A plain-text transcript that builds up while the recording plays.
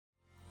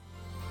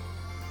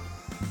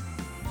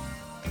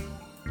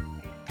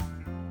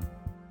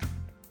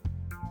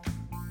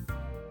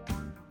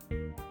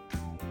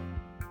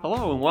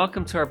Hello and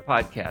welcome to our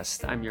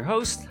podcast. I'm your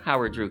host,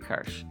 Howard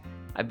Drukarsh.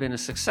 I've been a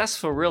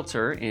successful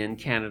realtor in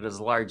Canada's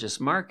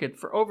largest market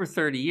for over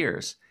 30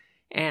 years.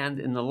 And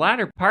in the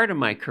latter part of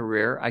my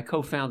career, I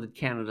co-founded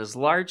Canada's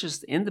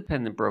largest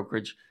independent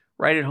brokerage,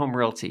 Right at Home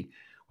Realty,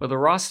 with a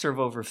roster of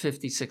over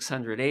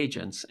 5,600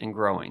 agents and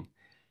growing.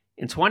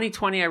 In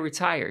 2020, I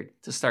retired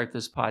to start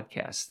this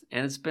podcast,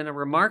 and it's been a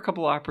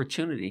remarkable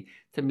opportunity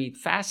to meet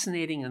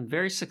fascinating and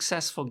very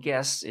successful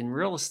guests in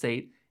real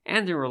estate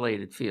and in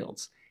related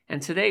fields.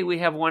 And today we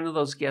have one of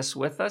those guests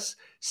with us,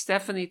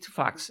 Stephanie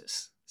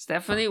Tufaksis.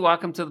 Stephanie,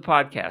 welcome to the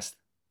podcast.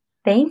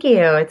 Thank you.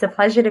 It's a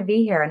pleasure to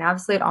be here, an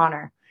absolute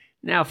honor.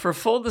 Now, for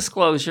full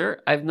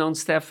disclosure, I've known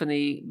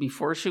Stephanie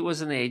before she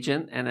was an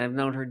agent, and I've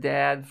known her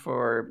dad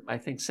for, I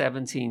think,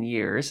 17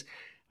 years.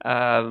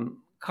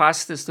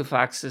 Costas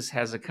Tufaksis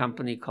has a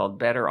company called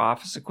Better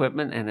Office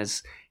Equipment and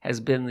has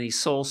been the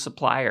sole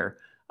supplier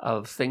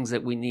of things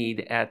that we need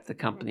at the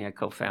company I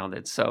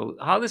co-founded. So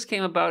how this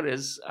came about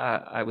is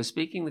I was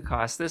speaking to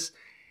Costas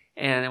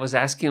and I was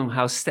asking him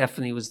how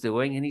Stephanie was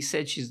doing, and he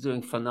said she's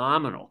doing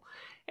phenomenal.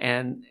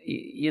 And,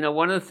 you know,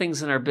 one of the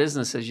things in our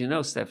business, as you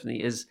know,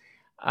 Stephanie, is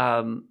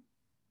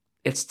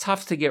it's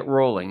tough to get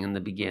rolling in the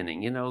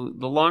beginning. You know,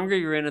 the longer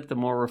you're in it, the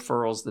more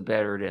referrals, the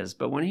better it is.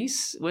 But when he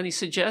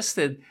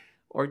suggested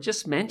or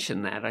just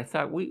mentioned that, I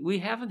thought we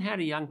haven't had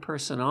a young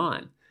person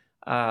on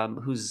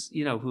who's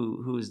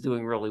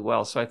doing really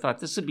well. So I thought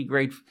this would be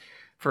great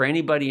for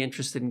anybody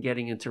interested in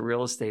getting into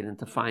real estate and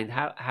to find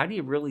how do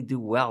you really do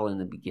well in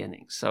the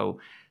beginning. So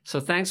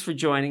thanks for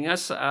joining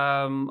us.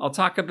 I'll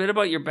talk a bit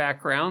about your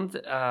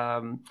background.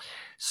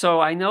 So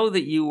I know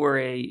that you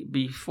were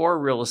before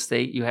real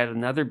estate, you had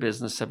another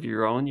business of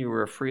your own. You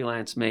were a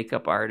freelance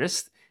makeup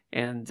artist,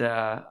 and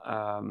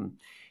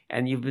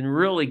you've been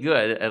really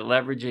good at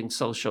leveraging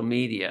social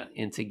media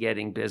into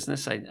getting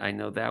business. I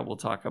know that. We'll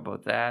talk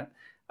about that.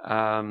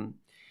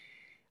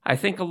 I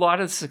think a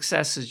lot of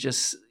success is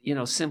just,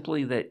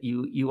 simply that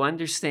you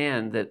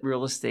understand that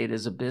real estate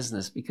is a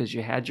business because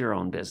you had your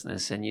own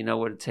business and you know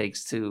what it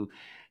takes to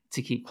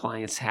keep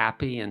clients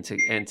happy and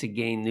to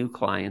gain new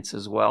clients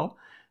as well.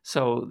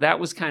 So that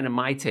was kind of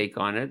my take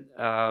on it.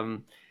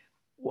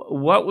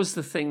 What was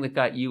the thing that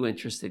got you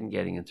interested in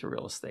getting into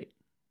real estate?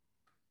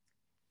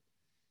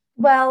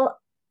 Well,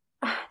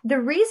 the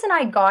reason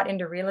I got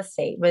into real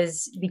estate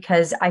was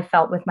because I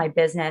felt with my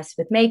business,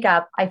 with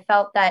makeup, I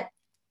felt that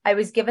I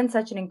was given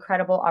such an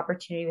incredible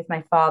opportunity with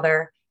my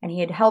father, and he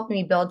had helped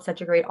me build such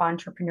a great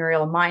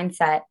entrepreneurial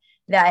mindset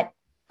that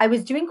I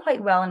was doing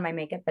quite well in my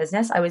makeup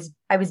business. I was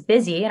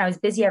busy, and I was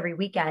busy every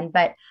weekend,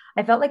 but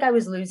I felt like I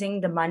was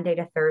losing the Monday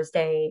to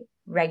Thursday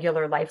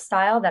regular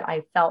lifestyle, that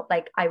I felt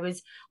like I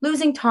was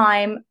losing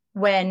time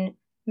when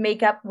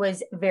makeup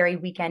was very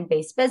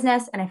weekend-based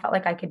business, and I felt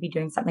like I could be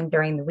doing something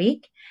during the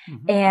week.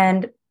 Mm-hmm.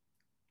 And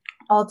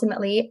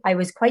ultimately, I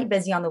was quite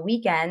busy on the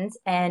weekends,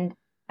 and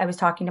I was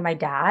talking to my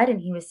dad,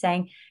 and he was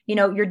saying,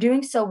 you're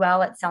doing so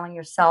well at selling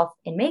yourself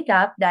in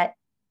makeup that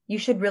you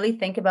should really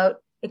think about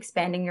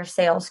expanding your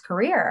sales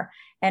career.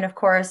 And of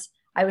course,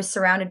 I was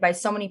surrounded by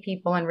so many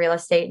people in real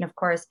estate. And of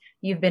course,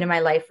 you've been in my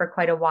life for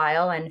quite a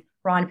while, and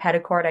Ron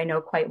Petticourt, I know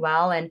quite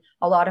well. And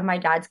a lot of my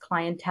dad's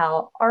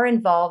clientele are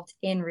involved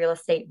in real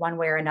estate one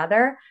way or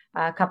another,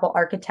 a couple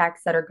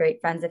architects that are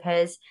great friends of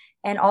his.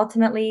 And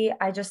ultimately,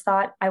 I just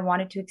thought I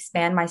wanted to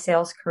expand my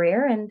sales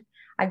career, and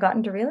I got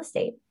into real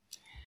estate.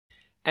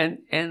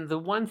 And the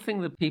one thing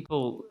that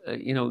people,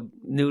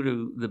 new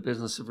to the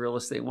business of real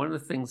estate, one of the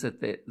things that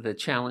the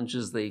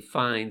challenges they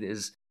find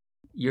is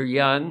you're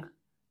young,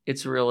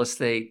 it's real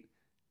estate,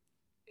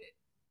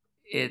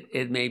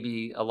 it may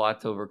be a lot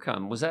to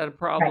overcome. Was that a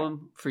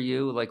problem for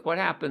you? Like, what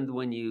happened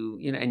when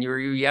and you were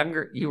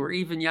younger, you were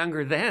even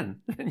younger then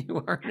than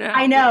you are now.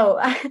 I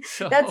know.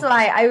 So. That's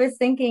why I was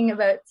thinking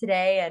about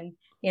today and,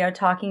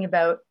 talking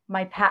about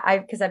my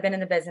because I've been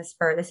in the business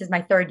this is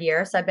my third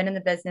year. So I've been in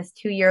the business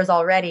 2 years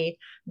already,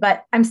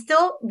 but I'm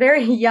still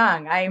very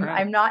young.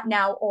 I'm not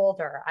now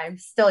older. I'm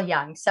still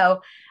young.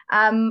 So,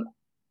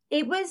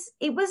 it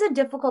was a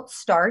difficult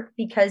start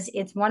because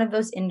it's one of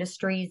those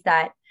industries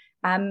that,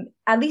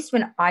 at least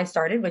when I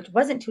started, which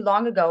wasn't too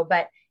long ago,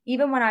 but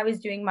even when I was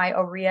doing my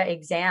OREA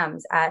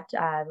exams at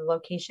the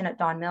location at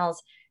Don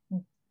Mills,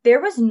 there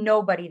was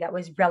nobody that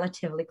was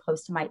relatively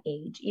close to my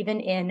age, even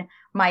in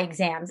my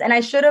exams. And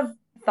I should have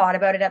thought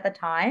about it at the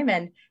time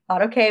and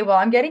thought, okay, well,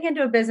 I'm getting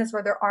into a business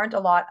where there aren't a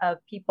lot of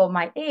people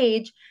my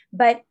age,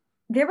 but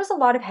there was a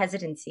lot of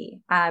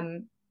hesitancy.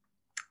 And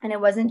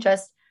it wasn't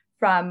just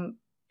from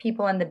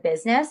people in the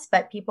business,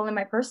 but people in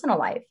my personal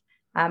life.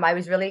 I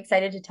was really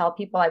excited to tell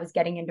people I was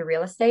getting into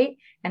real estate.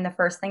 And the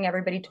first thing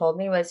everybody told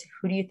me was,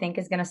 who do you think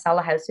is going to sell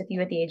a house with you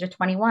at the age of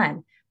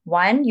 21?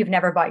 One, you've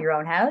never bought your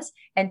own house.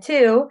 And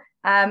two,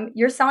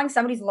 you're selling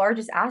somebody's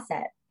largest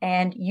asset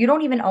and you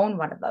don't even own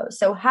one of those.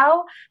 So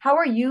how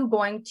are you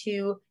going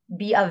to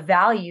be of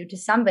value to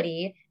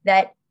somebody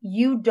that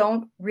you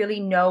don't really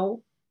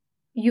know?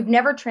 You've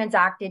never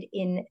transacted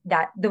in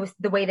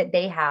the way that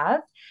they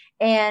have.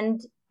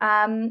 And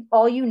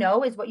all you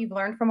know is what you've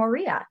learned from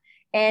OREA.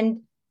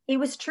 And it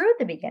was true at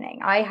the beginning.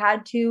 I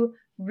had to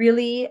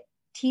really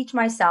teach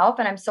myself.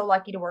 And I'm so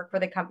lucky to work for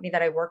the company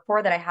that I work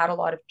for, that I had a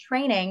lot of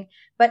training,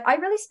 but I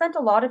really spent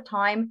a lot of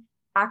time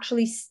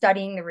actually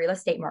studying the real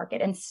estate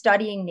market and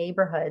studying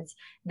neighborhoods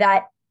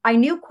that I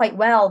knew quite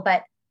well,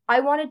 but I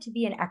wanted to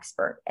be an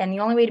expert. And the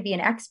only way to be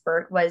an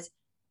expert was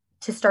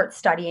to start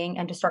studying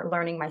and to start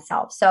learning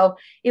myself. So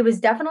it was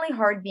definitely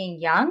hard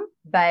being young,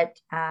 but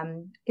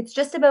it's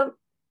just about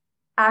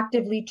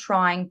actively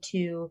trying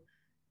to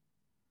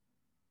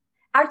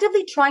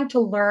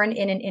learn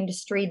in an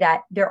industry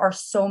that there are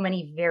so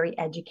many very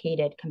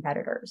educated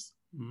competitors.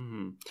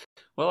 Mm-hmm.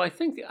 Well, I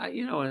think,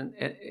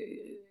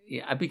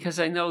 yeah, because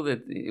I know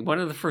that one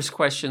of the first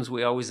questions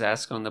we always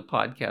ask on the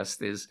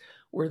podcast is,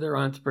 were there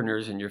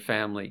entrepreneurs in your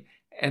family?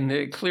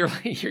 And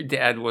clearly your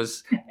dad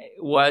is,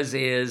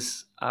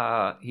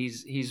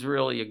 he's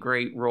really a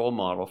great role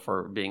model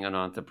for being an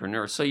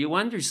entrepreneur. So you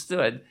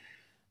understood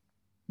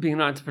being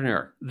an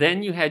entrepreneur.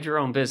 Then you had your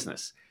own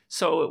business.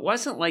 So it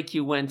wasn't like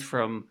you went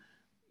from,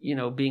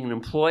 being an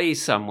employee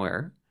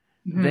somewhere.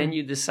 Mm-hmm. Then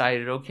you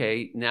decided,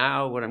 okay,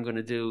 now what I'm going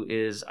to do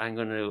is I'm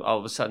going to all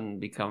of a sudden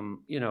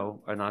become,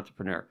 an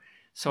entrepreneur.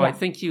 So yeah. I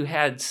think you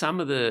had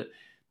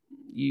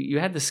you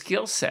had the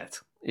skill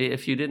set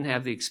if you didn't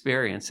have the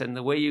experience. And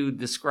the way you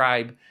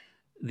describe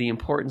the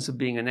importance of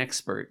being an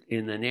expert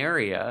in an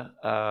area,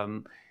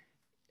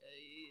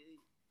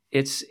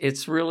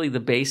 it's really the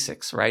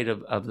basics, right,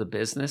 of the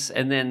business.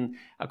 And then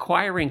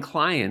acquiring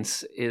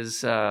clients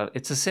is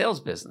it's a sales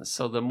business.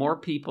 So the more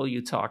people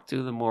you talk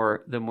to, the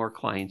more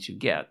clients you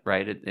get,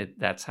 right?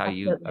 That's how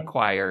you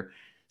acquire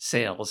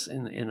sales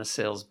in a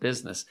sales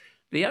business.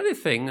 The other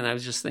thing, and I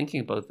was just thinking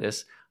about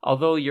this,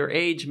 although your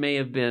age may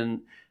have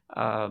been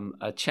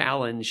a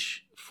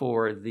challenge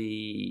for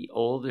the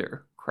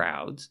older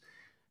crowds,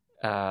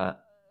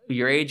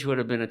 your age would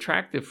have been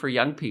attractive for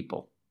young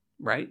people,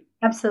 right?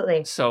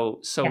 Absolutely. So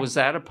yeah. Was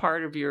that a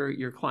part of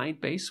your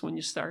client base when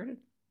you started?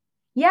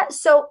 Yeah.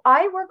 So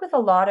I work with a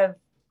lot of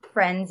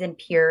friends and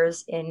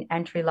peers in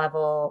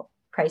entry-level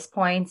price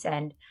points,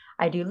 and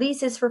I do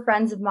leases for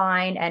friends of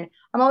mine. And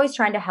I'm always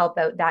trying to help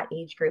out that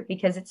age group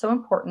because it's so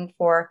important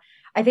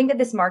I think that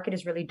this market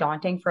is really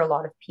daunting for a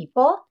lot of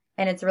people.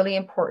 And it's really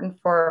important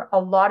for a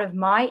lot of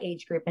my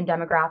age group and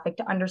demographic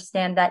to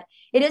understand that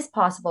it is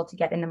possible to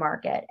get in the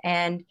market.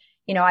 And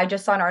I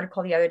just saw an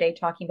article the other day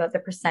talking about the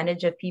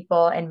percentage of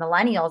people, and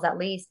millennials at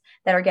least,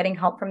 that are getting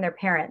help from their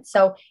parents.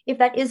 So if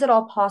that is at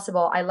all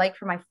possible, I like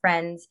for my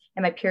friends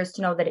and my peers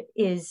to know that it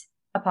is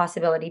a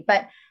possibility.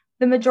 But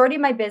the majority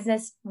of my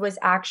business was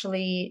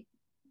actually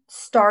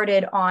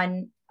started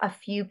on a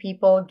few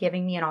people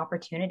giving me an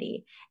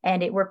opportunity.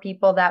 And it were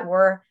people that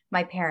were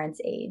my parents'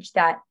 age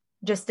that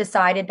just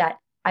decided that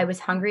I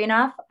was hungry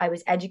enough, I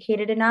was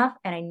educated enough,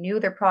 and I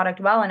knew their product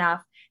well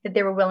enough that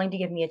they were willing to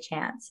give me a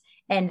chance.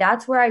 And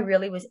that's where I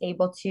really was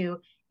able to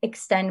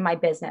extend my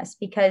business,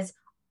 because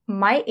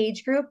my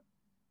age group,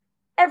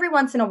 every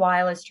once in a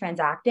while, is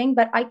transacting,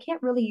 but I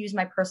can't really use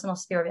my personal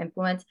sphere of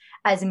influence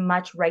as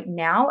much right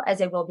now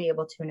as I will be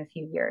able to in a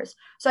few years.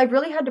 So I've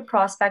really had to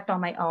prospect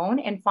on my own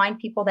and find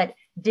people that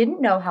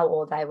didn't know how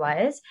old I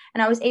was.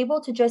 And I was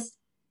able to just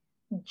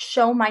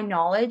show my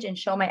knowledge and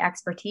show my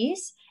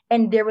expertise.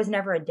 And there was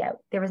never a doubt.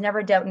 There was never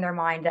a doubt in their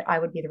mind that I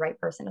would be the right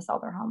person to sell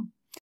their home.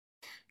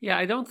 Yeah,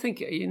 I don't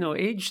think,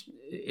 age,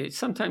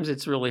 sometimes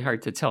it's really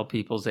hard to tell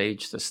people's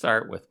age to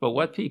start with, but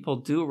what people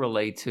do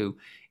relate to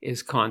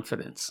is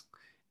confidence,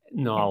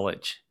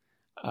 knowledge,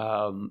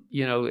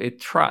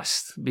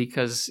 trust,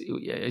 because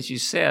as you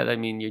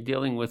said, you're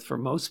dealing with, for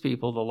most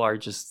people, the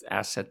largest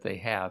asset they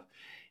have.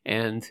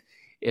 And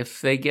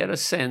if they get a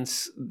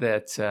sense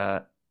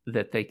that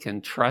they can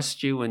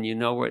trust you and you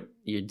know what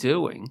you're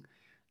doing,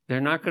 they're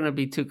not going to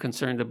be too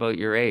concerned about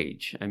your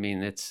age.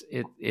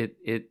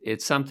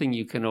 It's something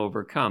you can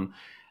overcome.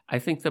 I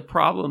think the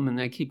problem,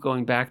 and I keep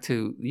going back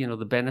to,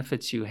 the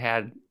benefits you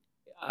had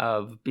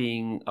of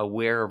being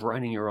aware of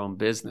running your own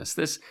business.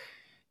 This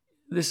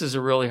is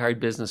a really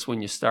hard business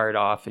when you start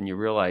off and you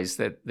realize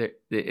that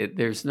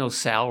there's no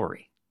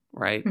salary,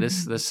 right?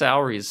 Mm-hmm. The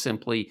salary is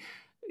simply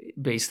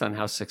based on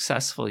how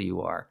successful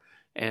you are.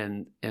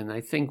 And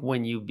I think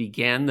when you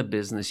began the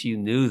business, you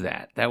knew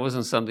that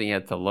wasn't something you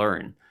had to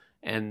learn.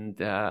 And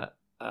then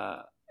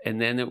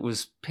it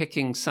was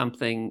picking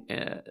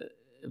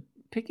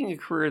a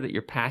career that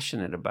you're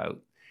passionate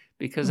about,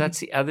 because that's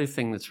the other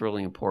thing that's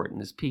really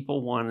important, is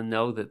people want to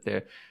know that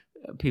they're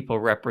people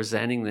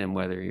representing them,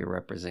 whether you're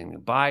representing a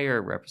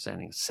buyer,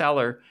 representing a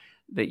seller,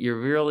 that you're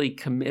really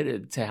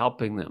committed to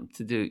helping them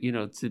to do,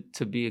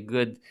 to be a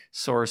good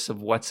source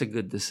of what's a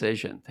good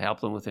decision, to help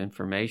them with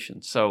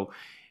information. So,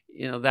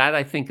 that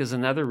I think is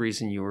another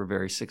reason you were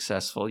very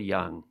successful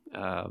young,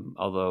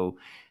 although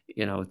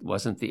it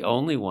wasn't the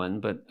only one,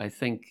 but I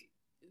think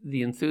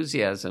the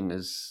enthusiasm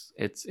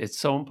it's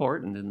so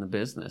important in the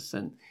business,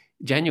 and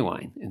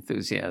genuine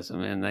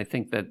enthusiasm. And I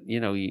think that,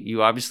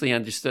 you obviously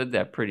understood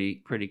that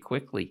pretty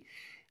quickly.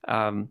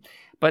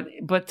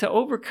 But to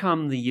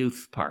overcome the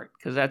youth part,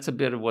 because that's a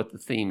bit of what the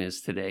theme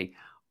is today,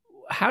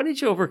 how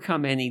did you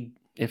overcome any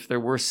if there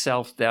were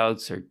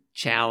self-doubts or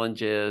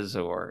challenges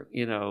or,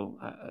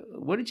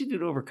 what did you do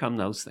to overcome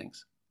those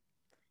things?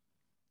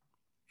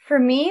 For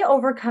me,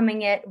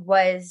 overcoming it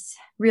was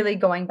really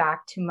going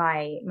back to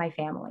my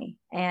family.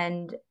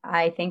 And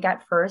I think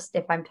at first,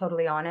 if I'm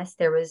totally honest,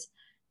 there was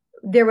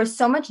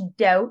so much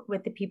doubt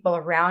with the people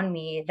around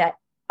me that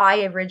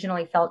I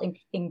originally felt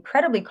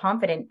incredibly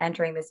confident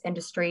entering this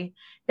industry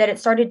that it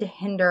started to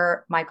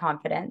hinder my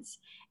confidence.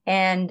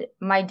 And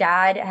my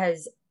dad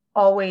has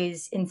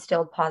always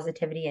instilled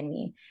positivity in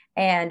me.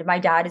 And my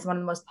dad is one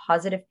of the most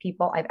positive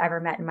people I've ever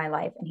met in my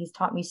life. And he's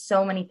taught me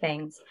so many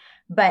things.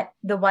 But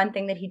the one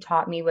thing that he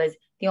taught me was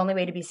the only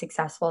way to be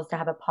successful is to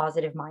have a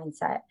positive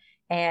mindset.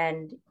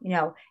 And,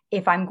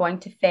 if I'm going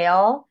to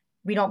fail,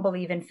 we don't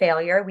believe in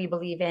failure. We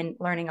believe in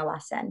learning a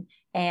lesson.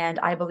 And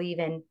I believe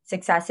in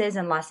successes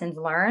and lessons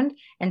learned.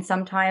 And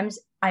sometimes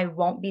I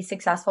won't be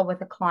successful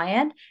with a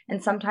client,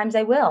 and sometimes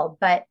I will.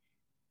 But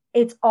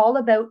it's all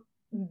about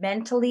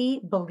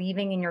mentally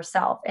believing in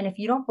yourself. And if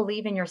you don't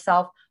believe in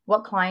yourself,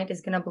 what client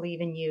is going to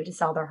believe in you to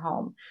sell their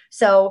home?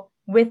 So,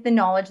 with the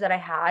knowledge that I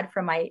had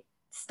from my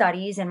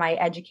studies and my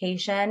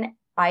education,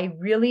 I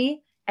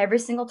really, every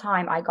single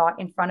time I got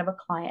in front of a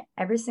client,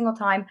 every single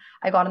time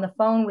I got on the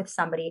phone with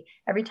somebody,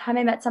 every time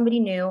I met somebody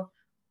new,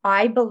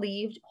 I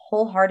believed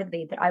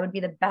wholeheartedly that I would be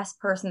the best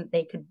person that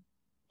they could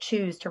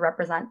choose to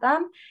represent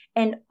them.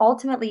 And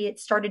ultimately, it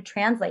started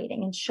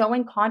translating and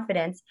showing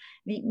confidence,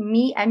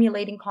 me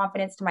emulating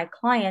confidence to my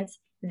clients.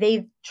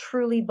 They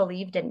truly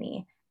believed in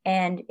me.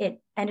 And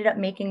it ended up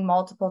making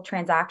multiple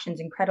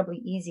transactions incredibly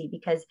easy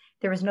because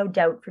there was no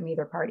doubt from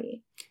either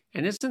party.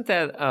 And isn't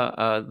that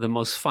the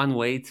most fun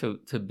way to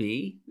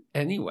be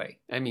anyway?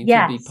 I mean,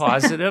 yes. To be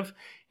positive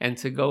and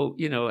to go,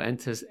 and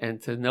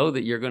to know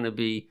that you're going to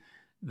be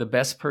the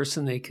best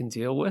person they can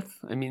deal with.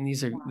 I mean,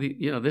 these are,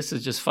 this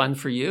is just fun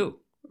for you,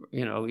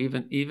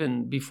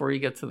 even before you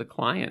get to the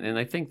client. And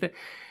I think that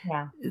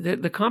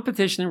the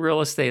competition in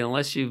real estate,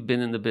 unless you've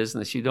been in the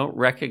business, you don't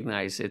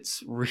recognize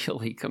it's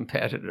really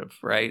competitive,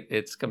 right?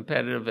 It's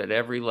competitive at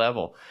every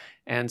level.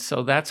 And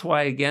so that's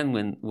why,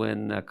 again,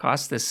 when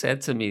Costas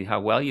said to me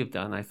how well you've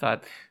done, I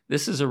thought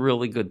this is a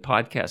really good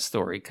podcast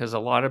story, because a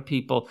lot of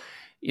people,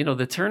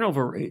 the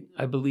turnover rate,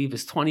 I believe,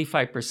 is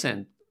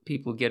 25%.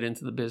 People get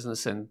into the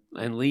business and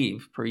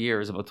leave per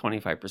year is about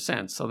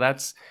 25%. So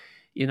that's,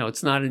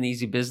 it's not an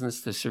easy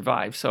business to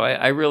survive. So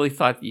I really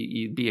thought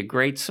you'd be a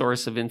great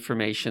source of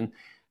information,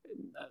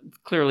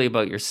 clearly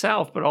about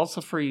yourself, but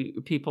also for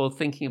people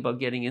thinking about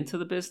getting into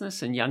the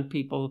business, and young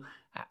people,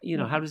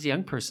 how does a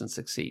young person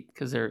succeed?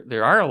 Because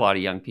there are a lot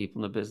of young people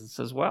in the business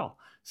as well.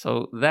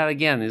 So that,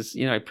 again, is,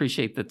 I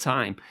appreciate the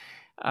time.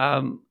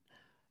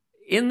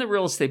 In the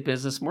real estate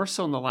business, more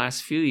so in the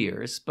last few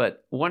years,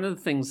 but one of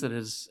the things that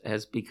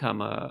has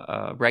become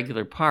a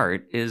regular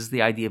part is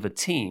the idea of a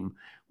team,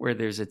 where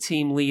there's a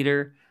team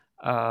leader,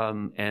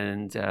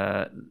 and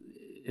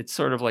it's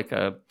sort of like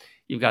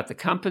you've got the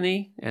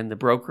company, and the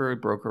broker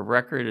of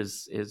record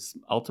is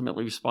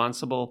ultimately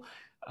responsible,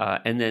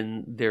 and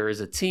then there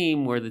is a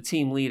team where the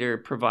team leader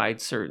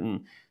provides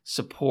certain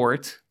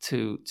support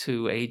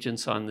to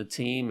agents on the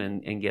team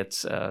and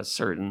gets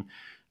certain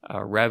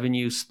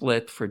revenue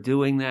split for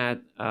doing that.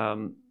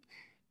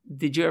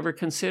 Did you ever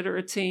consider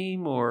a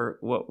team, or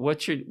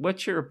what's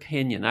your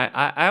opinion?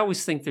 I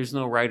always think there's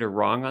no right or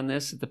wrong on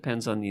this. It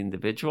depends on the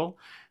individual.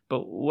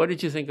 But what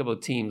did you think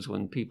about teams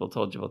when people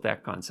told you about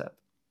that concept?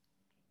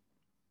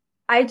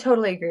 I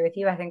totally agree with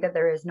you. I think that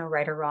there is no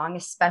right or wrong,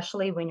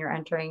 especially when you're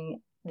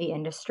entering the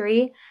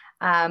industry.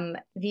 I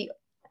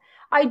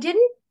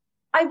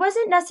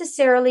wasn't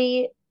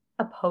necessarily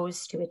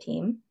opposed to a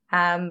team.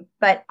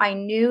 But I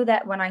knew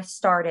that when I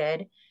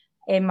started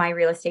in my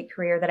real estate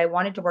career that I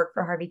wanted to work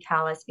for Harvey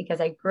Kalles, because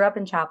I grew up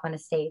in Chaplin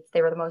Estates.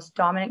 They were the most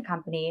dominant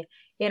company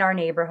in our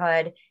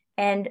neighborhood.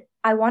 And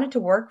I wanted to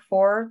work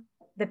for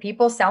the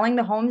people selling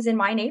the homes in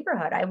my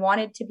neighborhood. I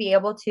wanted to be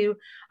able to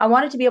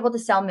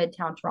sell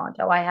Midtown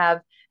Toronto. I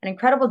have an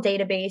incredible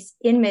database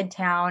in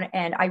Midtown.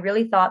 And I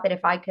really thought that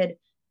if I could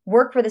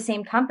work for the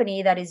same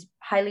company that is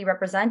highly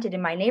represented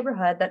in my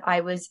neighborhood, that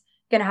I was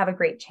going to have a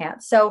great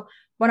chance. So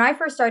when I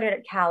first started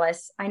at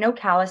Kalles, I know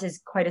Kalles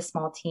is quite a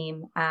small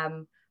team.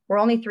 We're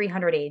only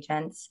 300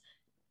 agents.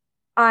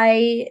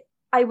 I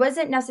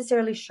wasn't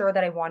necessarily sure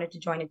that I wanted to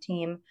join a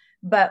team,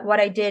 but what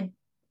I did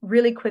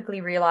really quickly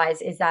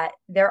realize is that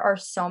there are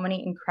so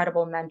many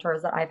incredible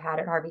mentors that I've had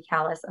at Harvey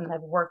Kalles and that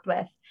I've worked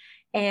with,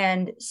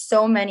 and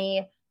so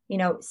many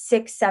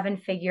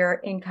 6-7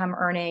 figure income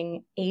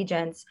earning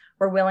agents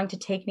were willing to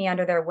take me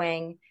under their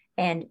wing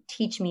and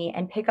teach me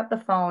and pick up the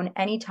phone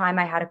anytime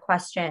I had a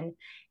question.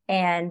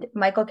 And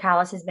Michael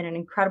Kalles has been an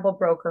incredible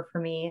broker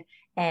for me.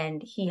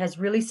 And he has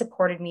really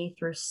supported me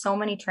through so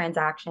many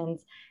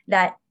transactions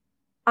that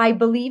I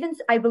believe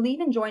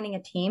in joining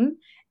a team.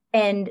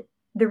 And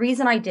the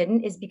reason I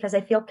didn't is because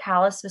I feel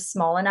Kalles was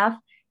small enough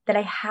that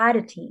I had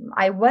a team.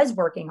 I was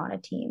working on a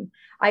team.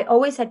 I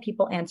always had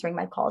people answering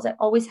my calls. I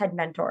always had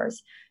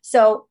mentors.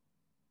 So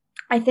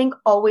I think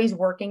always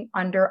working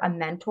under a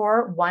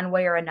mentor one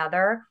way or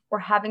another, or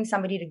having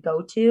somebody to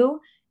go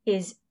to,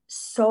 is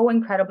so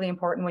incredibly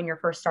important when you're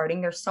first starting.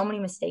 There's so many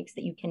mistakes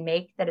that you can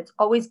make that it's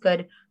always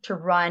good to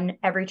run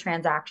every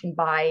transaction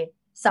by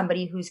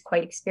somebody who's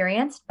quite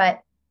experienced.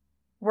 But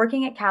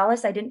working at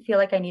Callis, I didn't feel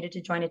like I needed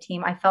to join a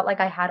team. I felt like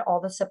I had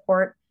all the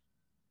support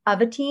of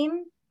a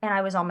team and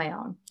I was on my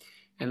own.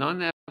 And on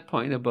that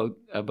point about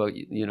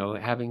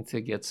having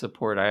to get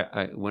support,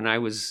 I when I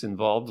was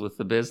involved with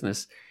the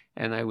business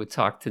and I would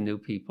talk to new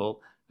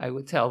people, I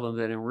would tell them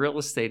that in real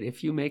estate,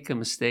 if you make a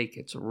mistake,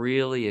 it's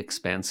really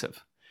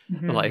expensive.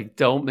 Mm-hmm. Like,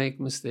 don't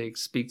make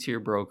mistakes, speak to your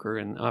broker.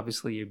 And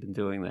obviously you've been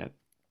doing that.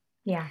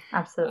 Yeah,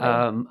 absolutely.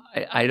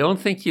 I don't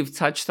think you've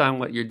touched on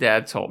what your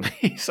dad told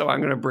me, so I'm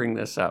going to bring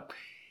this up.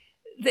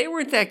 They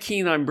weren't that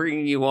keen on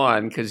bringing you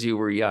on because you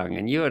were young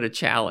and you had a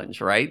challenge,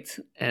 right?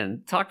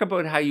 And talk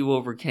about how you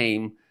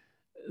overcame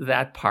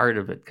that part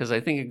of it, because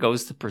I think it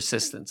goes to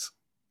persistence.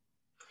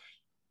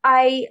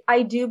 I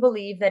do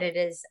believe that it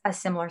is a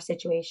similar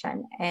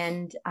situation.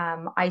 And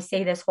I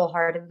say this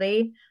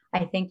wholeheartedly.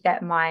 I think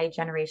that my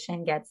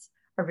generation gets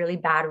a really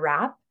bad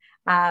rap.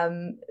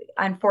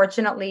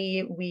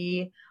 Unfortunately,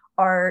 we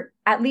are,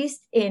 at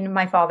least in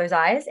my father's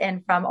eyes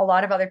and from a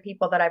lot of other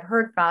people that I've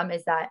heard from,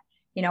 is that,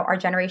 you know, our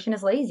generation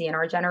is lazy and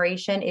our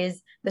generation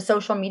is the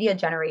social media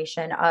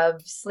generation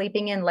of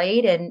sleeping in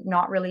late and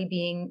not really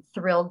being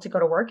thrilled to go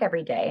to work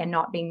every day and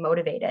not being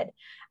motivated.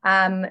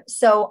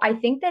 So I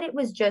think that it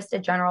was just a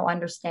general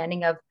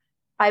understanding of,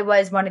 I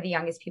was one of the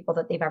youngest people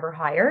that they've ever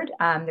hired.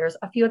 There's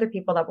a few other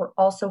people that were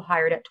also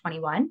hired at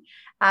 21.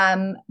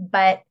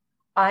 But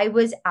I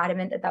was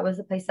adamant that that was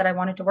the place that I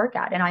wanted to work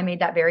at. And I made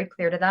that very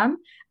clear to them.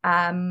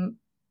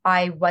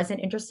 I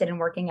wasn't interested in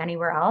working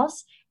anywhere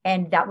else.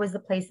 And that was the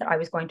place that I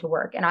was going to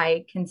work. And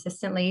I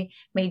consistently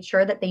made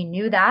sure that they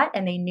knew that,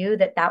 and they knew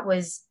that that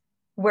was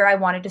where I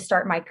wanted to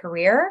start my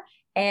career.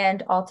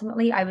 And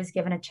ultimately I was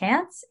given a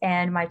chance,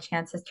 and my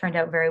chance has turned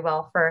out very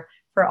well for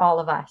all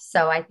of us.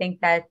 So I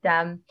think that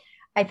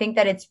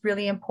it's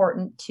really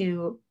important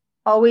to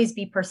always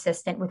be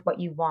persistent with what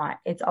you want.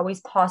 It's always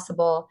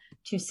possible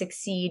to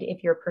succeed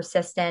if you're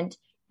persistent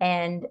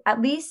and at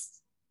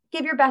least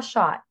give your best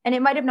shot. And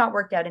it might have not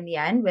worked out in the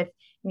end with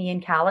me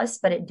and Callis,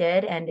 but it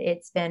did. And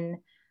it's been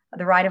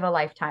the ride of a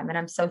lifetime. And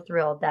I'm so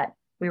thrilled that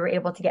we were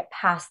able to get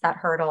past that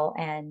hurdle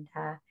and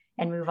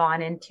move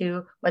on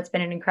into what's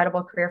been an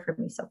incredible career for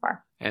me so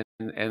far. And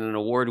an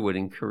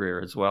award-winning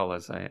career as well,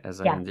 as I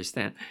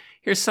understand.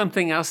 Here's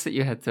something else that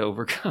you had to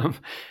overcome.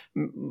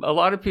 A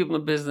lot of people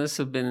in business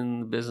have been in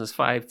the business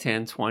 5,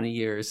 10, 20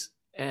 years.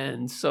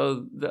 And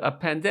so a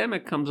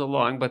pandemic comes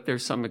along, but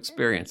there's some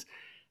experience.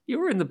 You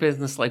were in the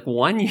business like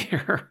 1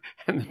 year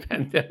and the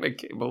pandemic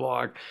came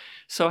along.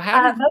 So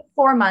about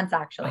 4 months,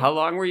 actually. How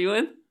long were you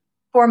in?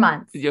 4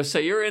 months. So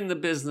you're in the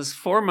business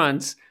 4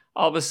 months,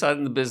 all of a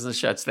sudden the business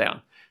shuts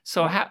down.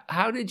 So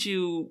how did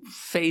you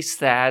face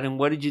that, and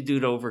what did you do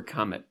to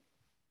overcome it?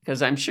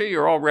 Because I'm sure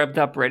you're all revved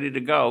up, ready to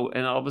go,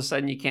 and all of a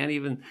sudden you can't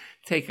even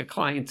take a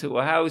client to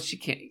a house. You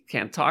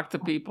can't talk to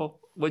people.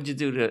 What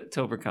did you do to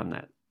overcome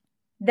that?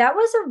 That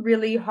was a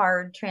really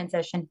hard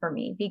transition for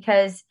me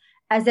because,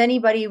 as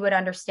anybody would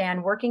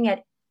understand, working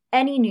at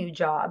any new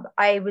job,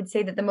 I would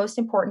say that the most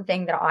important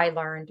thing that I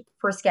learned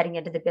first getting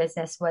into the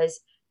business was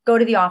go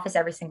to the office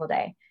every single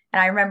day. And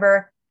I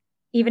remember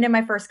even in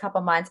my first couple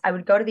months, I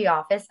would go to the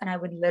office and I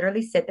would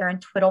literally sit there and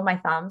twiddle my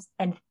thumbs.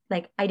 And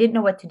like, I didn't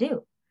know what to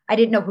do. I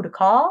didn't know who to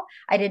call.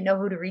 I didn't know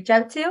who to reach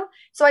out to.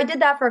 So I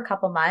did that for a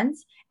couple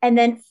months. And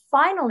then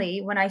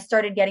finally, when I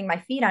started getting my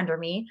feet under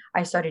me,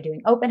 I started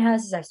doing open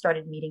houses. I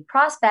started meeting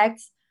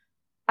prospects.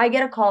 I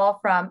get a call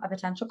from a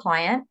potential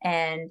client,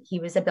 and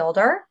he was a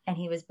builder and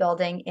he was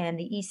building in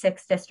the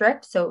E6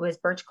 district. So it was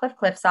Birchcliff,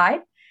 Cliffside.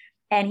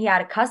 And he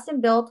had a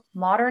custom built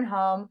modern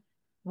home,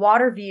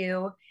 water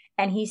view.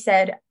 And he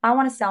said, I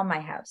want to sell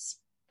my house.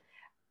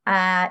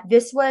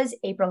 This was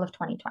April of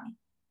 2020.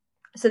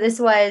 So this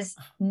was,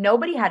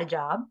 nobody had a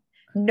job.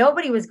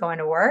 Nobody was going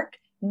to work.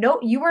 No,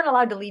 you weren't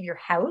allowed to leave your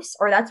house,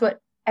 or that's what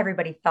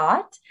everybody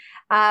thought.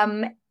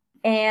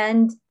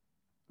 And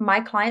my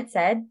client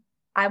said,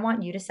 I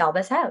want you to sell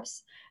this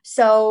house.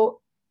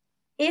 So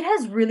it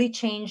has really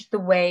changed the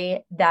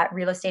way that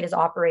real estate is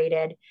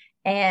operated.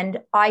 And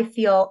I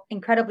feel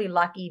incredibly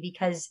lucky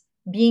because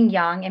being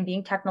young and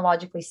being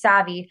technologically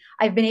savvy,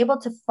 I've been able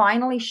to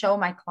finally show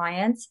my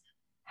clients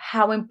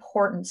how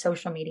important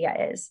social media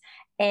is.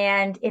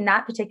 And in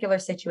that particular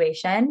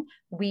situation,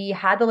 we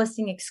had the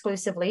listing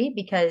exclusively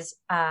because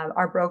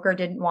our broker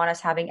didn't want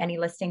us having any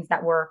listings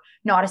that were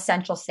not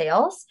essential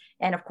sales.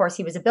 And of course,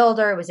 he was a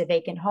builder. It was a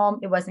vacant home.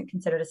 It wasn't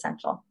considered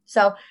essential.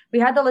 So we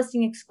had the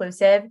listing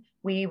exclusive.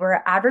 We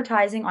were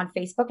advertising on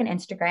Facebook and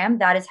Instagram.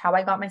 That is how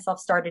I got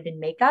myself started in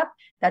makeup.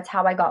 That's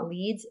how I got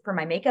leads for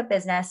my makeup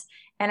business.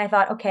 And I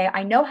thought, okay,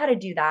 I know how to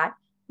do that.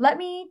 Let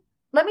me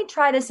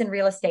try this in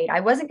real estate.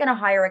 I wasn't going to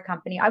hire a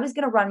company. I was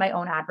going to run my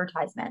own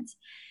advertisements.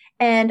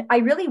 And I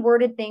really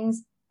worded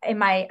things in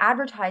my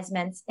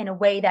advertisements in a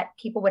way that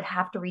people would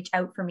have to reach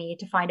out for me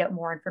to find out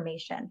more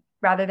information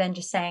rather than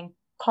just saying,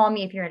 call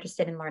me if you're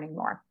interested in learning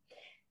more.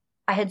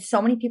 I had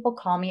so many people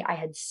call me. I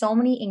had so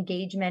many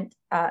engagement,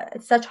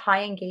 such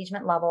high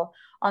engagement level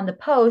on the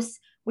posts.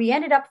 We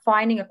ended up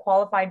finding a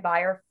qualified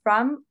buyer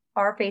from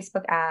our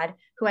Facebook ad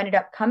who ended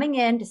up coming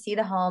in to see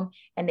the home,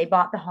 and they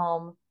bought the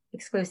home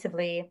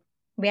exclusively.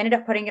 We ended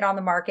up putting it on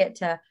the market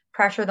to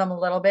pressure them a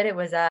little bit. It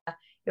was a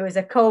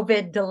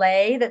COVID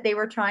delay that they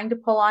were trying to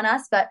pull on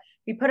us, but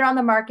we put it on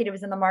the market. It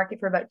was in the market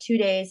for about 2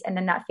 days, and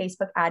then that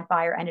Facebook ad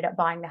buyer ended up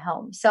buying the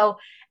home. So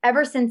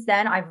ever since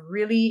then,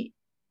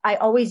 I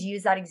always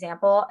use that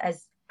example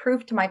as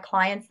proof to my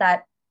clients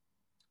that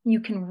you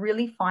can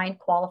really find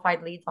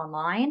qualified leads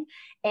online.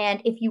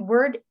 And if you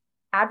word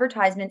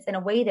advertisements in a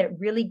way that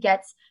really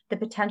gets the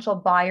potential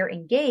buyer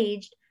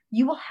engaged,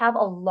 you will have a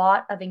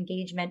lot of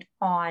engagement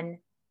on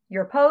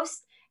your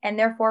post. And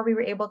therefore, we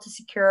were able to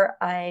secure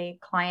a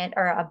client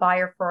or a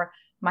buyer for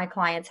my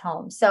client's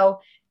home. So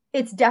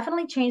it's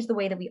definitely changed the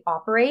way that we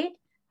operate.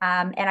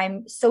 And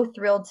I'm so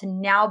thrilled to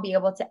now be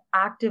able to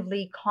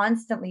actively,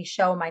 constantly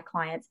show my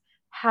clients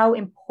how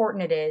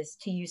important it is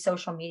to use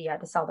social media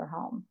to sell their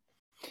home.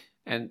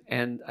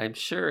 And I'm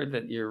sure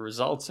that your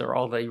results are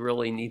all they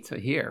really need to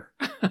hear.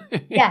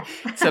 Yes.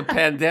 It's a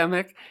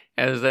pandemic,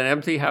 as an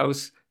empty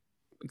house,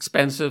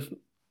 expensive.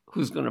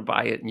 Who's going to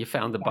buy it? And you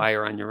found the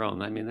buyer on your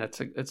own. I mean, that's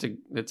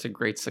a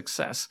great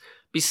success.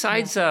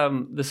 Besides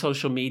the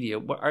social media,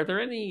 are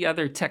there any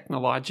other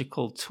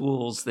technological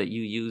tools that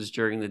you use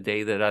during the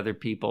day that other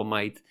people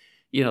might,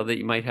 that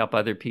you might help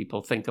other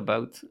people think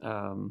about,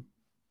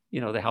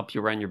 to help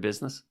you run your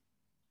business?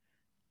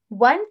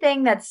 One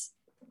thing that's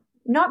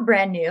not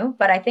brand new,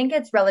 but I think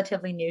it's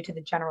relatively new to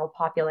the general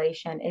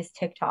population is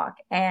TikTok.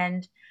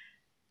 And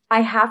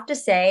I have to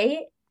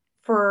say,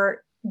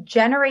 for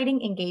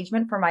generating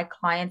engagement for my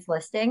clients'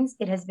 listings,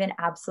 it has been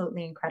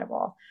absolutely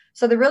incredible.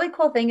 So the really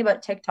cool thing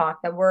about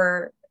TikTok that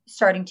we're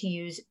starting to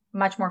use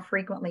much more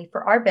frequently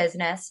for our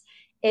business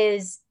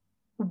is,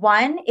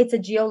 one, it's a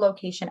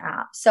geolocation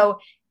app. So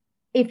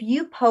if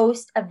you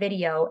post a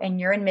video and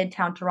you're in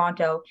Midtown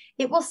Toronto,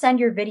 it will send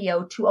your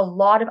video to a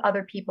lot of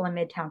other people in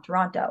Midtown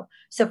Toronto.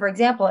 So for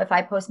example, if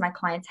I post my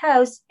client's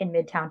house in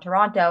Midtown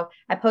Toronto,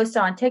 I post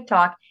it on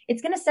TikTok,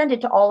 it's going to send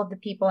it to all of the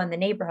people in the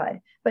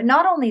neighborhood. But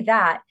not only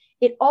that,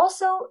 it has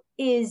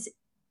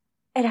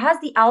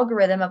the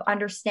algorithm of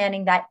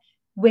understanding that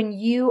when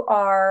you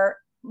are,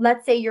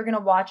 let's say you're going to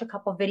watch a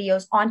couple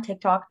videos on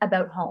TikTok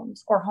about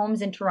homes or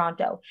homes in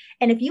Toronto.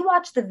 And if you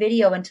watch the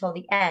video until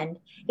the end,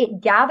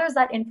 it gathers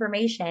that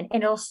information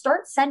and it'll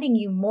start sending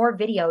you more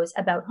videos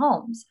about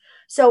homes.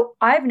 So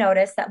I've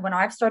noticed that when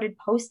I've started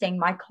posting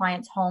my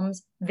clients'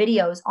 homes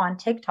videos on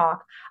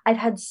TikTok, I've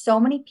had so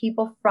many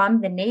people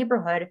from the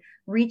neighborhood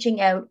reaching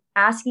out,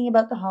 asking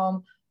about the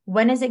home.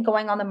 When is it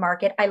going on the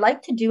market? I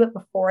like to do it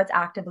before it's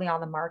actively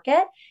on the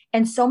market.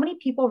 And so many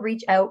people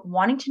reach out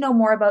wanting to know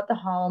more about the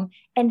home.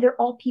 And they're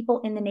all people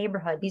in the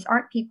neighborhood. These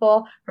aren't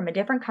people from a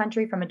different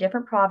country, from a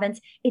different province.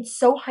 It's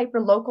so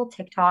hyper local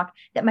TikTok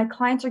that my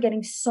clients are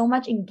getting so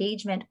much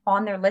engagement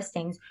on their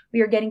listings.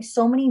 We are getting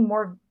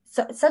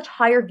such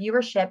higher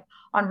viewership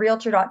on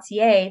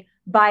realtor.ca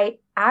by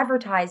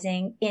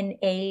advertising in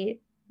a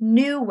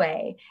new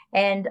way.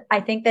 And I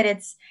think that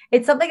it's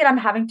something that I'm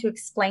having to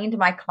explain to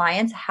my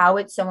clients how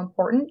it's so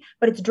important,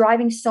 but it's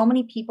driving so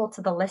many people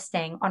to the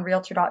listing on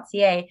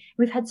realtor.ca.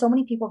 We've had so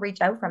many people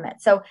reach out from it.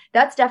 So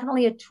that's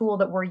definitely a tool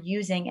that we're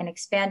using and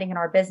expanding in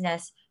our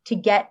business to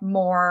get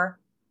more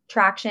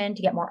traction,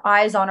 to get more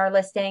eyes on our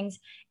listings,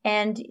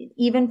 and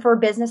even for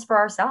business for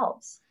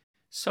ourselves.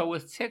 So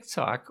with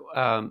TikTok,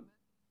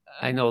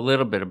 I know a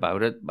little bit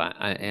about it, but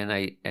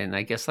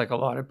I guess like a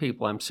lot of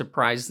people, I'm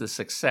surprised the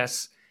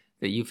success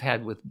that you've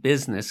had with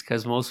business,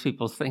 because most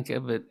people think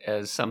of it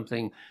as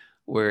something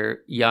where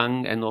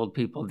young and old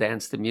people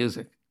dance to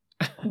music.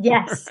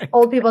 Yes, right?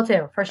 Old people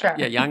too, for sure.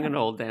 Yeah, young and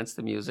old dance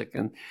to music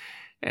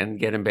and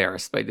get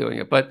embarrassed by doing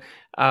it. But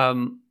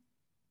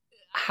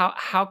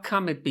how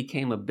come it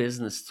became a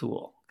business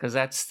tool? Because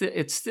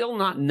it's still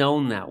not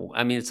known now.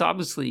 I mean, it's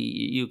obviously,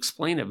 you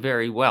explain it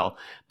very well.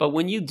 But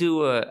when you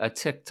do a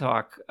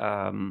TikTok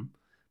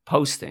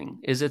posting,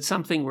 is it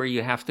something where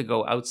you have to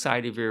go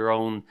outside of your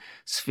own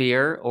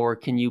sphere, or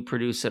can you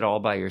produce it all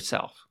by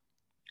yourself?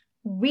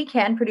 We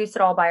can produce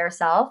it all by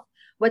ourselves.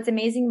 What's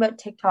amazing about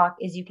TikTok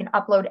is you can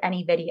upload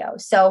any video.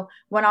 So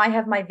when I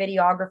have my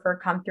videographer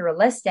come through a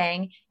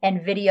listing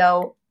and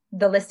video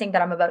the listing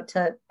that I'm about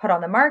to put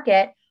on the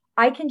market,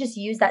 I can just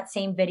use that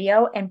same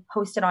video and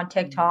post it on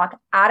TikTok,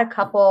 add a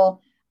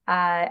couple,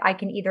 I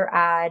can either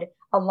add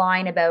a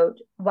line about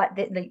what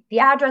the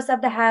address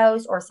of the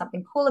house or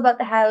something cool about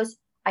the house.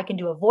 I can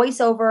do a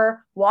voiceover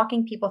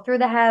walking people through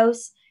the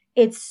house.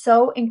 It's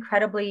so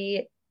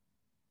engaging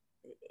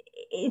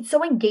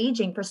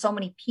for so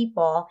many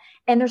people.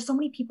 And there's so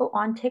many people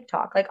on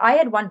TikTok. Like I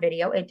had one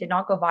video, it did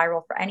not go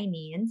viral for any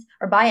means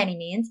or by any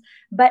means,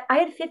 but I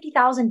had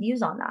 50,000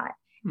 views on that.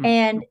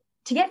 And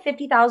to get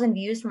 50,000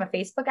 views from a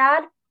Facebook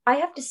ad, I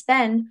have to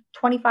spend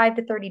 $25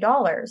 to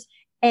 $30.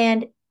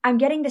 And I'm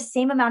getting the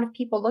same amount of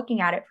people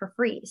looking at it for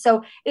free.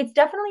 So it's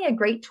definitely a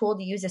great tool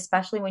to use,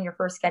 especially when you're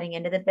first getting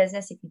into the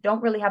business. If you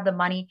don't really have the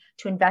money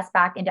to invest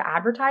back into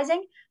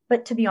advertising.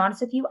 But to be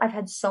honest with you, I've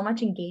had so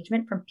much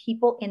engagement from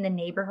people in the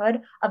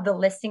neighborhood of the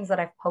listings that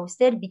I've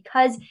posted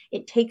because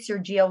it takes your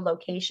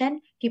geolocation.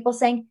 People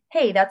saying,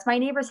 hey, that's my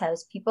neighbor's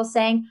house. People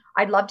saying,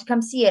 I'd love to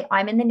come see it.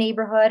 I'm in the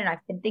neighborhood and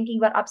I've been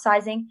thinking about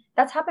upsizing.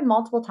 That's happened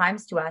multiple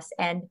times to us.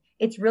 And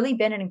it's really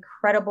been an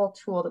incredible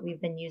tool that we've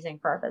been using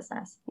for our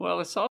business. Well,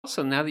 it's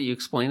also, now that you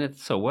explain it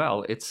so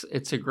well, it's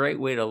a great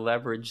way to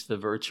leverage the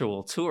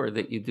virtual tour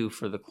that you do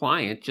for the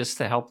client just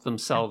to help them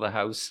sell the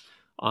house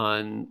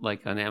on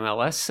like an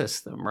MLS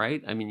system,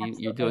 right? I mean,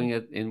 you're doing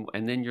it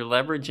and then you're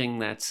leveraging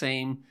that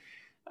same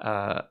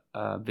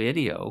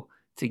video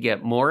to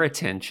get more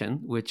attention,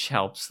 which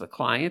helps the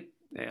client.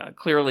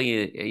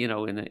 Clearly, you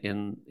know,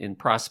 in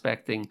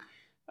prospecting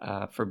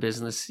for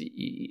business,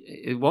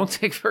 it won't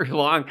take very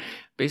long,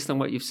 based on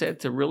what you've said,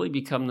 to really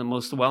become the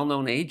most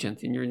well-known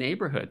agent in your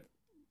neighborhood.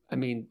 I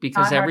mean,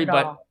 because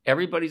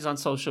everybody's on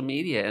social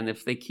media, and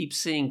if they keep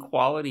seeing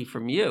quality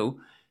from you,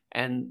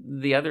 and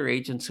the other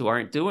agents who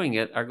aren't doing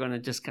it are going to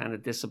just kind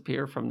of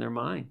disappear from their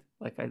mind.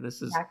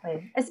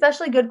 Exactly,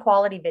 especially good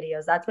quality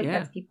videos. That's what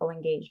gets people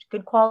engaged.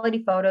 Good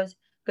quality photos,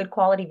 good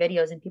quality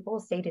videos, and people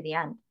will stay to the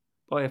end.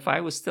 Boy, if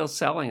I was still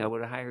selling, I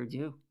would have hired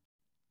you.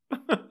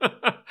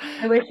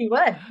 I wish you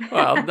would.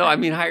 Well, no, I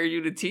mean, hire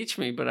you to teach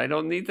me, but I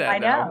don't need that. I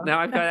know. Now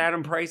I've got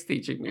Adam Price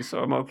teaching me, so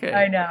I'm okay.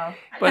 I know.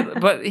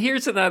 But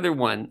here's another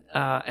one,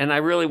 and I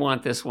really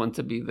want this one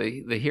to be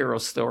the hero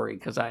story,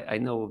 because I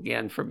know,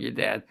 again, from your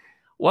dad.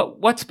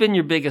 What's been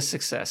your biggest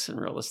success in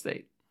real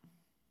estate?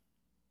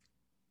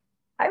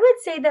 I would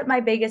say that my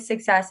biggest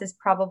success is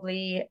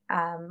probably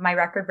my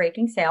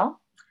record-breaking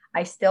sale.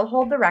 I still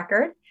hold the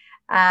record.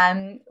 Did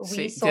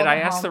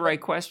I ask the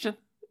right question?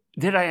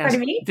 Did I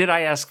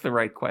ask the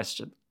right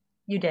question?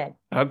 You did.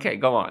 Okay,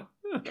 go on.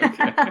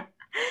 Okay.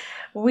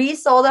 We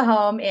sold a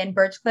home in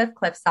Birchcliff,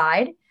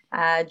 Cliffside,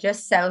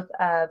 just south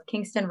of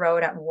Kingston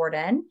Road at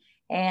Warden.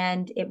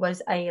 And it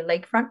was a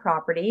lakefront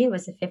property. It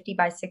was a 50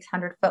 by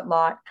 600 foot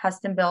lot,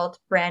 custom built,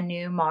 brand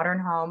new, modern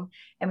home.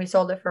 And we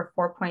sold it for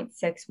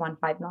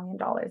 $4.615 million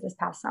this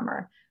past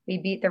summer. We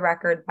beat the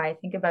record by, I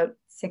think, about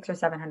 $600,000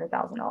 or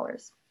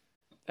 $700,000.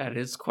 That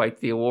is quite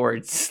the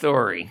award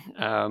story.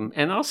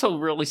 And also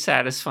really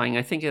satisfying.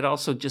 I think it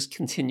also just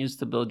continues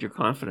to build your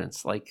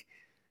confidence. Like,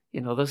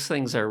 you know, those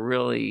things are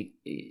really,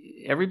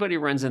 everybody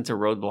runs into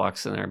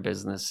roadblocks in our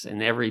business,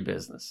 in every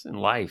business, in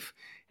life.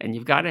 And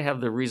you've got to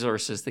have the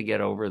resources to get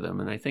over them.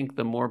 And I think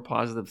the more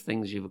positive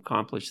things you've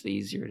accomplished, the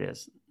easier it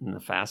is and the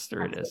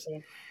faster Absolutely. It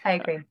is. I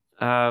agree.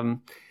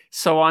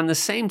 So on the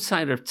same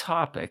side of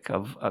topic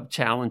of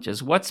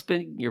challenges, what's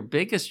been your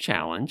biggest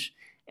challenge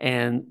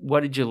and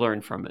what did you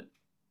learn from it?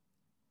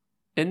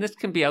 And this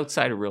can be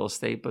outside of real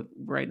estate, but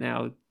right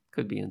now it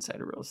could be inside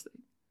of real estate.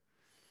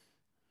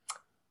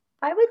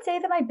 I would say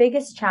that my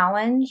biggest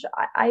challenge,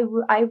 I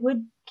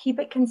would keep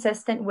it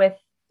consistent with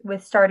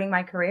starting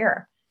my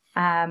career.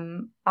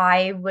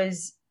 I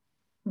was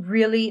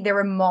really, there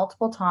were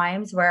multiple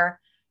times where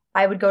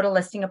I would go to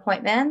listing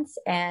appointments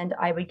and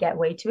I would get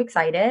way too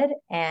excited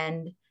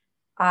and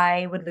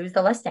I would lose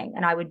the listing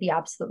and I would be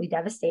absolutely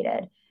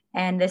devastated.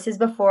 And this is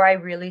before I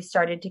really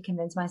started to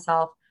convince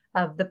myself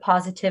of the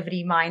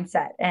positivity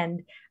mindset.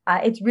 And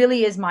it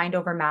really is mind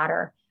over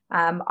matter.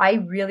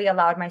 I really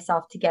allowed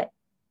myself to get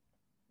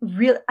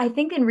I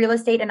think in real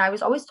estate, and I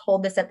was always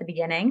told this at the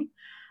beginning,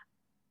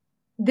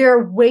 there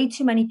are way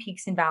too many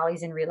peaks and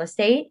valleys in real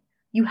estate.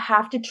 You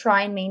have to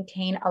try and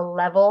maintain a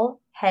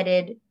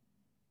level-headed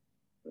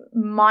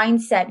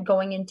mindset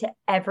going into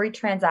every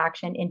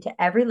transaction, into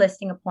every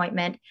listing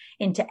appointment,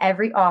 into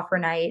every offer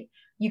night.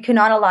 You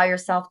cannot allow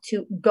yourself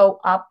to go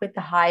up with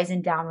the highs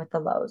and down with the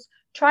lows.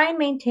 Try and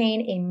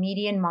maintain a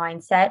median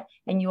mindset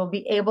and you will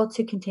be able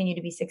to continue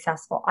to be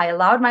successful. I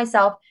allowed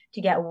myself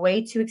to get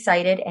way too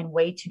excited and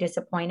way too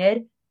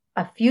disappointed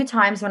a few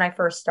times when I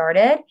first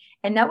started.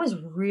 And that was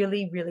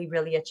really, really,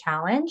 really a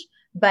challenge.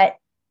 But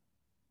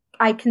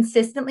I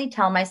consistently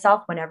tell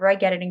myself whenever I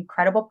get an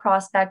incredible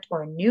prospect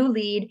or a new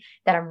lead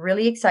that I'm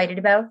really excited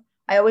about,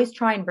 I always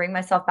try and bring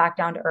myself back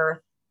down to earth.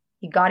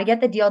 You got to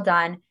get the deal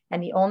done.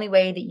 And the only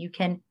way that you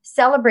can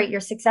celebrate your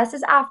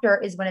successes after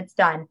is when it's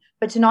done.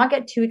 But to not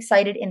get too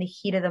excited in the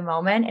heat of the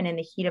moment and in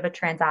the heat of a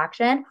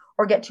transaction,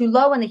 or get too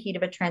low in the heat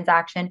of a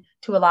transaction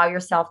to allow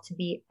yourself to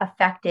be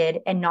affected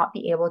and not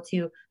be able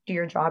to do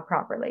your job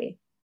properly.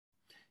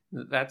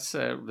 That's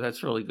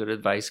really good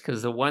advice,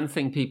 because the one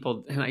thing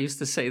people, and I used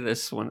to say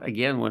this when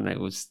I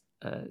was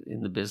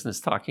in the business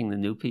talking to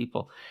new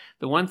people,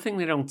 the one thing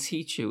they don't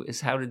teach you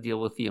is how to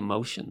deal with the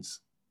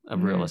emotions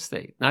of real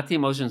estate. Not the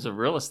emotions of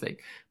real estate,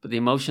 but the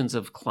emotions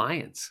of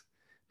clients.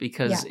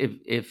 Because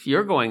if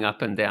you're going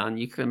up and down,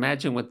 you can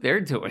imagine what they're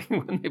doing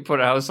when they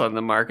put a house on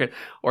the market,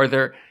 or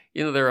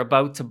they're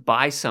about to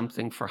buy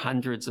something for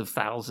hundreds of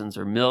thousands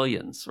or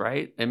millions,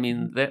 right? I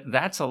mean,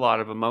 that's a lot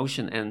of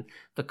emotion. And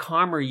the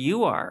calmer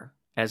you are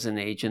as an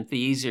agent, the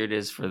easier it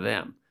is for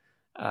them.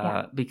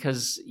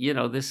 because,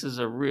 this is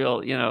a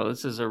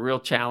real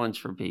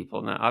challenge for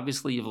people. Now,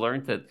 obviously, you've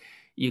learned that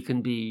you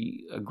can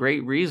be a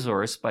great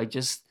resource by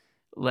just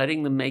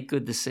letting them make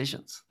good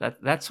decisions.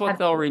 That's what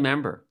they'll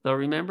remember. They'll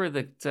remember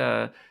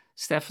that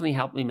Stephanie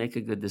helped me make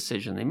a good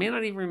decision. They may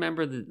not even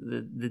remember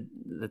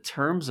the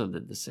terms of the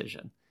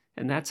decision.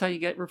 And that's how you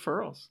get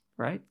referrals,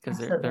 right? Because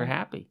they're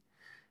happy.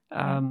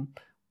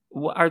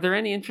 Are there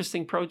any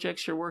interesting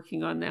projects you're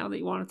working on now that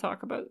you want to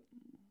talk about?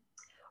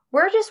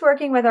 We're just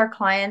working with our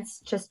clients,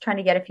 just trying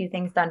to get a few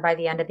things done by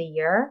the end of the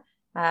year.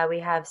 We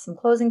have some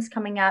closings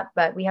coming up,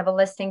 but we have a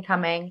listing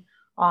coming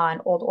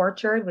on Old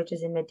Orchard, which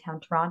is in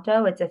Midtown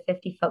Toronto. It's a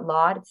 50-foot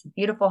lot. It's a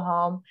beautiful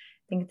home.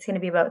 I think it's going to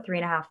be about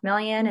 $3.5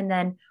 million. And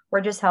then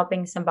we're just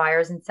helping some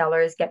buyers and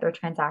sellers get their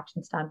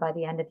transactions done by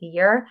the end of the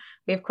year.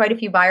 We have quite a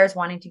few buyers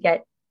wanting to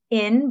get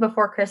in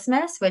before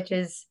Christmas, which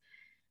is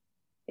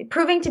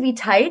proving to be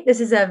tight. This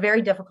is a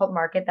very difficult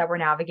market that we're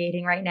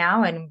navigating right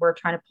now, and we're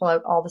trying to pull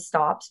out all the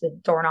stops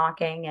with door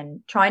knocking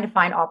and trying to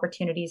find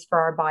opportunities for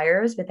our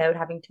buyers without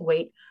having to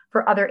wait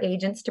for other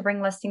agents to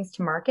bring listings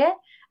to market.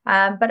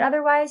 But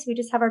otherwise, we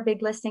just have our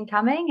big listing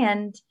coming,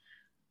 and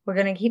we're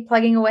going to keep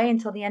plugging away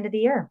until the end of the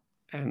year.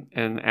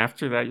 And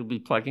after that, you'll be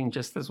plugging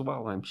just as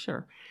well, I'm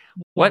sure.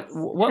 Yes.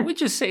 What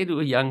would you say to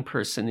a young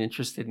person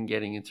interested in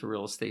getting into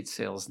real estate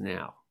sales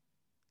now?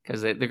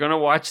 Because they're going to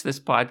watch this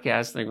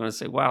podcast and they're going to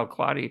say, wow,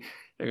 Claudia,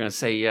 they're going to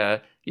say,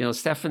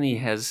 Stephanie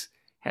has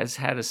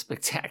had a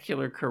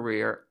spectacular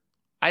career.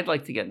 I'd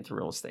like to get into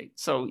real estate.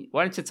 So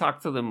why don't you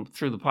talk to them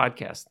through the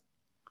podcast?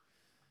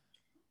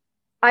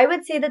 I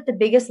would say that the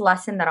biggest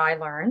lesson that I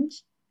learned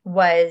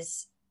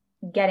was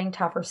getting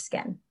tougher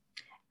skin.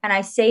 And I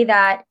say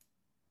that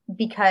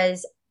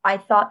because I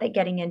thought that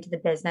getting into the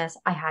business,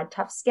 I had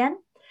tough skin.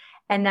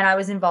 And then I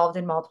was involved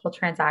in multiple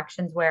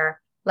transactions where,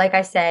 like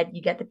I said,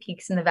 you get the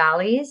peaks and the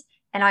valleys.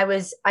 And I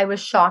was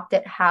shocked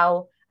at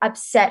how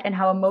upset and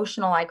how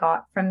emotional I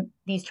got from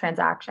these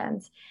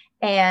transactions.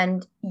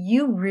 And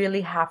you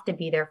really have to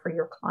be there for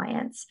your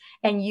clients,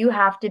 and you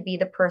have to be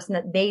the person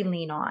that they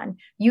lean on.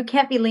 You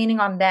can't be leaning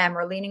on them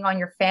or leaning on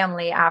your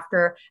family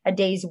after a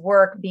day's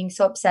work, being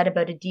so upset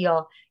about a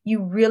deal.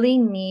 You really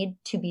need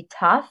to be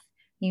tough.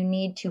 You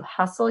need to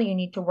hustle. You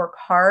need to work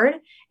hard.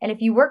 And if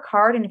you work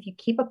hard and if you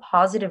keep a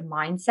positive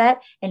mindset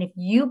and if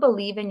you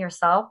believe in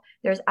yourself,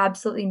 there's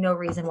absolutely no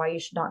reason why you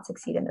should not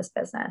succeed in this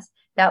business.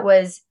 That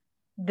was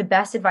the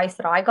best advice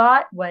that I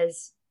got,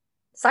 was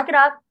suck it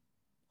up,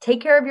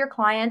 take care of your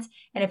clients.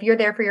 And if you're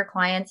there for your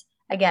clients,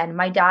 again,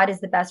 my dad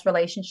is the best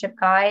relationship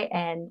guy,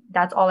 and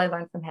that's all I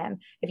learned from him.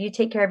 If you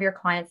take care of your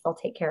clients, they'll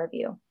take care of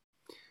you.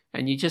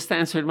 And you just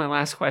answered my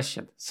last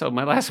question. So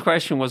my last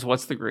question was,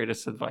 what's the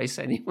greatest advice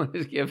anyone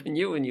has given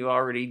you? And you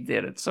already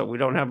did it. So we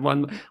don't have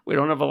a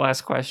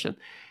last question.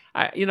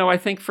 I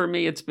think for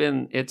me, it's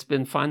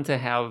been fun to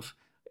have,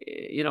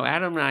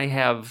 Adam and I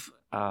have,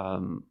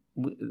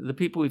 the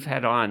people we've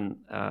had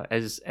on,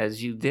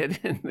 as you did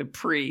in the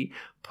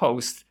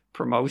pre-post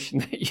promotion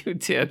that you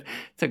did,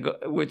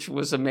 which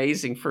was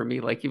amazing for me.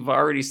 Like, you've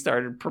already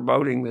started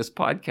promoting this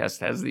podcast,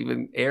 hasn't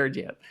even aired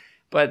yet.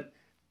 But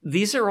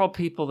these are all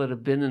people that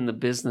have been in the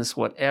business,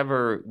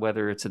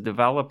 whether it's a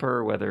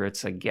developer, whether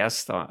it's a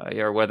guest,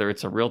 or whether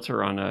it's a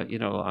realtor on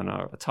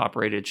a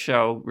top-rated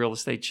show, real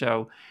estate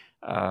show,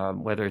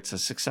 whether it's a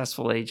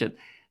successful agent.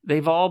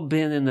 They've all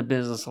been in the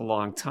business a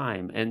long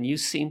time, and you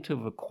seem to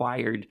have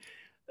acquired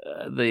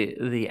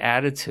the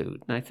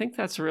attitude. And I think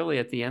that's really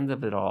at the end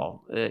of it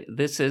all.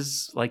 This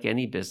is like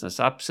any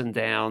business, ups and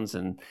downs,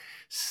 and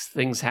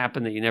things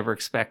happen that you never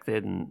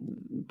expected, and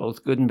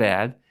both good and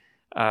bad.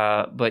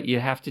 But you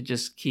have to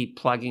just keep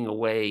plugging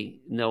away,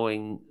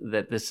 knowing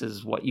that this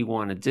is what you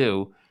want to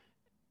do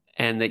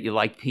and that you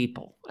like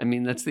people. I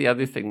mean, that's the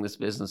other thing this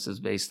business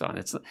is based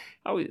on.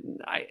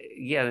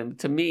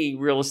 To me,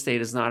 real estate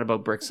is not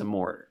about bricks and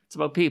mortar. It's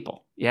about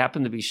people. You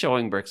happen to be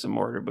showing bricks and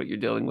mortar, but you're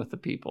dealing with the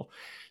people.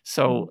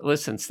 So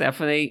listen,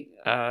 Stephanie,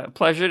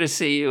 pleasure to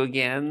see you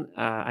again.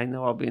 I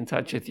know I'll be in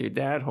touch with your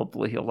dad.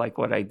 Hopefully he'll like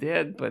what I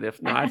did, but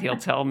if not, he'll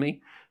tell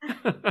me.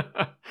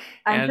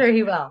 I'm sure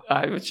he will.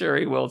 I'm sure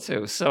he will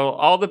too. So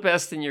all the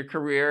best in your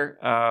career.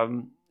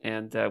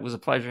 And it was a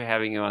pleasure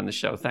having you on the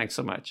show. Thanks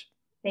so much.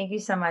 Thank you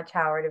so much,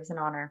 Howard. It was an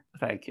honor.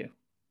 Thank you.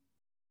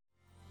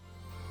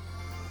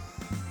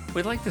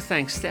 We'd like to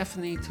thank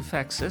Stephanie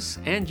Toufexis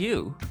and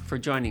you for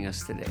joining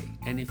us today.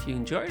 And if you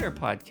enjoyed our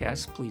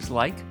podcast, please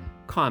like,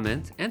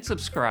 comment, and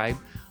subscribe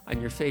on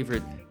your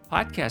favorite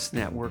podcast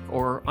network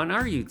or on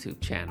our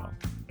YouTube channel.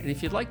 And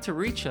if you'd like to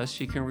reach us,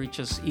 you can reach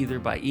us either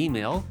by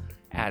email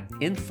at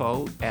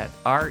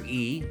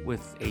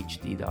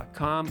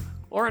info@rewithhd.com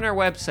or on our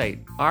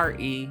website,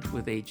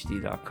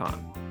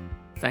 rewithhd.com.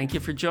 Thank you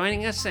for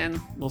joining us, and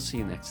we'll see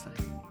you next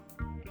time.